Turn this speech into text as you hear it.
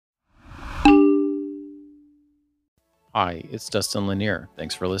Hi, it's Dustin Lanier.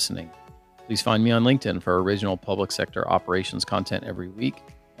 Thanks for listening. Please find me on LinkedIn for original public sector operations content every week.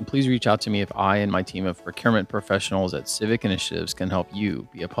 And please reach out to me if I and my team of procurement professionals at Civic Initiatives can help you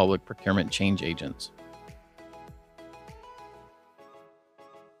be a public procurement change agent.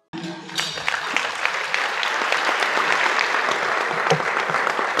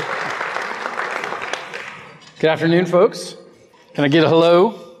 Good afternoon, folks. Can I get a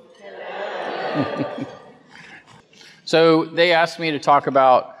hello? Hello. So they asked me to talk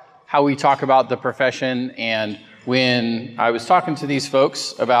about how we talk about the profession, and when I was talking to these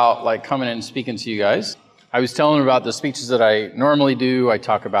folks about like coming in and speaking to you guys, I was telling them about the speeches that I normally do. I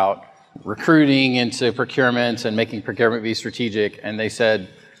talk about recruiting into procurement and making procurement be strategic, and they said,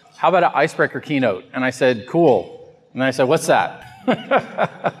 how about an icebreaker keynote? And I said, cool. And I said, what's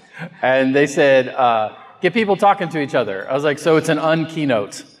that? And they said, get people talking to each other. I was like, so it's an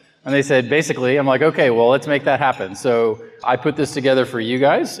unkeynote. And they said, basically, I'm like, okay, well, let's make that happen. So I put this together for you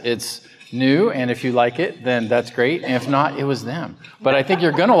guys. It's new, and if you like it, then that's great. And if not, it was them. But I think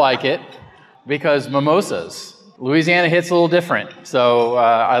you're going to like it because mimosas. Louisiana hits a little different. So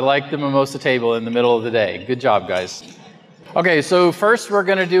I like the mimosa table in the middle of the day. Good job, guys. Okay, so first we're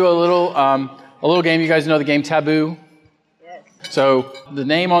going to do a little game. You guys know the game Taboo? So the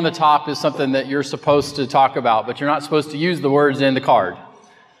name on the top is something that you're supposed to talk about, but you're not supposed to use the words in the card.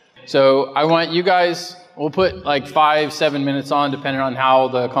 So I want you guys, we'll put like 5-7 minutes on, depending on how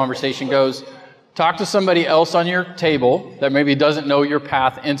the conversation goes. Talk to somebody else on your table that maybe doesn't know your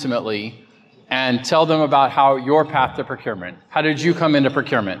path intimately, and tell them about how your path to procurement. How did you come into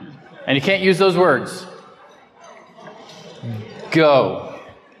procurement? And you can't use those words. Go.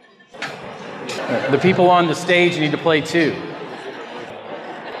 The people on the stage need to play too.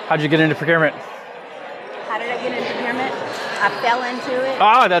 How'd you get into procurement? How did I get into procurement? I fell into it.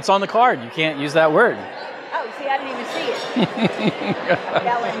 Ah, that's on the card. You can't use that word. Oh, see, I didn't even see it. I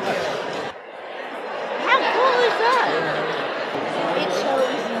fell into it. How cool is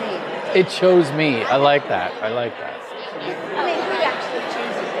that? It chose me. I like that. I like that. I mean, who actually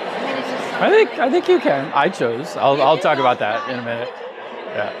chooses it? I mean, it's just something. I think you can. I chose. I'll talk about that in a minute.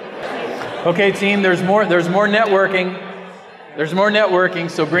 Yeah. Okay, team. There's more networking. There's more networking.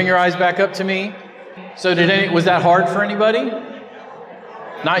 So bring your eyes back up to me. So was that hard for anybody?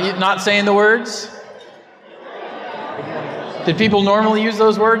 Not saying the words? Did people normally use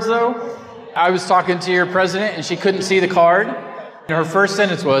those words though? I was talking to your president and she couldn't see the card. And her first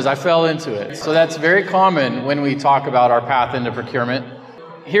sentence was, I fell into it. So that's very common when we talk about our path into procurement.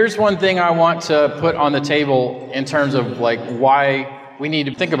 Here's one thing I want to put on the table in terms of like why we need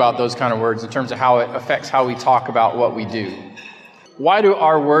to think about those kind of words in terms of how it affects how we talk about what we do. Why do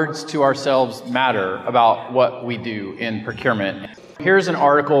our words to ourselves matter about what we do in procurement? Here's an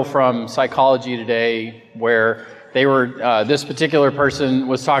article from Psychology Today where this particular person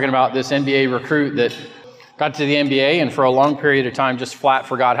was talking about this NBA recruit that got to the NBA and for a long period of time just flat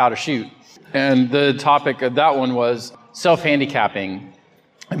forgot how to shoot. And the topic of that one was self-handicapping,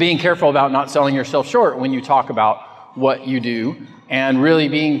 being careful about not selling yourself short when you talk about what you do, and really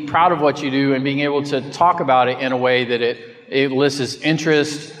being proud of what you do and being able to talk about it in a way that it elicits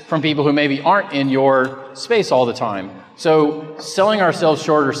interest from people who maybe aren't in your space all the time. So selling ourselves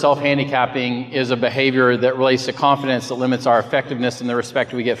short or self-handicapping is a behavior that relates to confidence that limits our effectiveness and the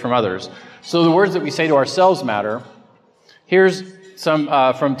respect we get from others. So the words that we say to ourselves matter. Here's some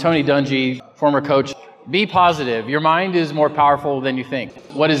from Tony Dungy, former coach. Be positive. Your mind is more powerful than you think.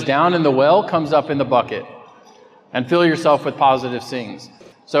 What is down in the well comes up in the bucket. And fill yourself with positive things.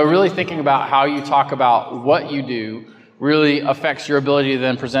 So really thinking about how you talk about what you do really affects your ability to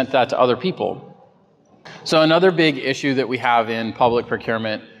then present that to other people. So another big issue that we have in public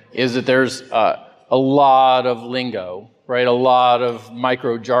procurement is that there's a lot of lingo, right? A lot of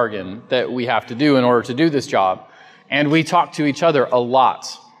micro jargon that we have to do in order to do this job. And we talk to each other a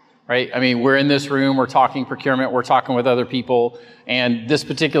lot, right? I mean, we're in this room, we're talking procurement, we're talking with other people. And this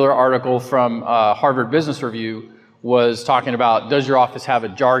particular article from Harvard Business Review was talking about, does your office have a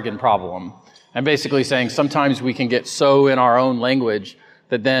jargon problem? And basically saying sometimes we can get so in our own language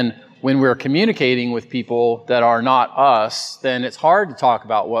that then when we're communicating with people that are not us, then it's hard to talk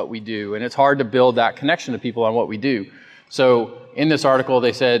about what we do, and it's hard to build that connection to people on what we do. So in this article,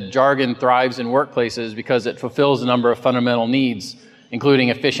 they said jargon thrives in workplaces because it fulfills a number of fundamental needs, including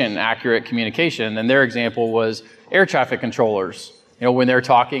efficient and accurate communication. And their example was air traffic controllers. You know, when they're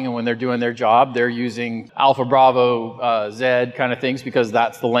talking and when they're doing their job, they're using Alpha Bravo Z kind of things because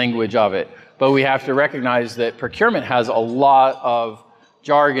that's the language of it. But we have to recognize that procurement has a lot of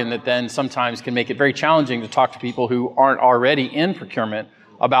jargon that then sometimes can make it very challenging to talk to people who aren't already in procurement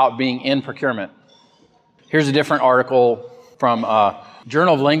about being in procurement. Here's a different article from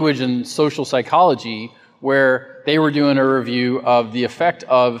Journal of Language and Social Psychology, where they were doing a review of the effect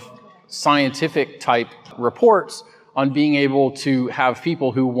of scientific type reports on being able to have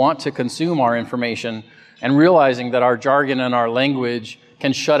people who want to consume our information and realizing that our jargon and our language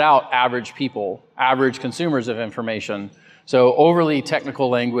can shut out average people, average consumers of information. So overly technical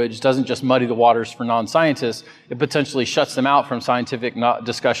language doesn't just muddy the waters for non-scientists, it potentially shuts them out from scientific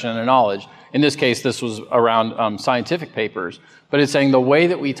discussion and knowledge. In this case, this was around scientific papers. But it's saying the way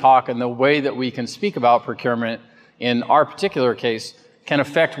that we talk and the way that we can speak about procurement in our particular case can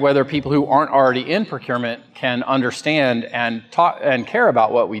affect whether people who aren't already in procurement can understand and talk and care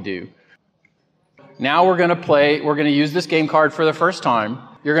about what we do. Now we're going to use this game card for the first time.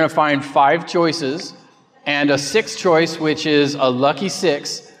 You're going to find 5 choices and a 6th choice, which is a lucky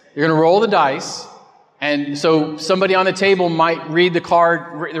 6. You're going to roll the dice. And so somebody on the table might read the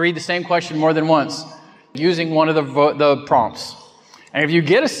card, read the same question more than once using one of the prompts. And if you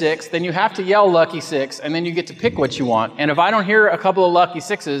get a 6, then you have to yell lucky 6, and then you get to pick what you want. And if I don't hear a couple of lucky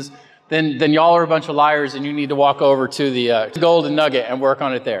 6s, then y'all are a bunch of liars and you need to walk over to the golden nugget and work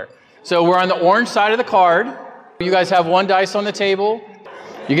on it there. So we're on the orange side of the card. You guys have 1 dice on the table.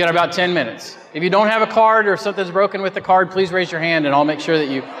 You get about 10 minutes. If you don't have a card or something's broken with the card, please raise your hand and I'll make sure that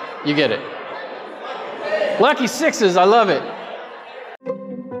you get it. Lucky 6s, I love it.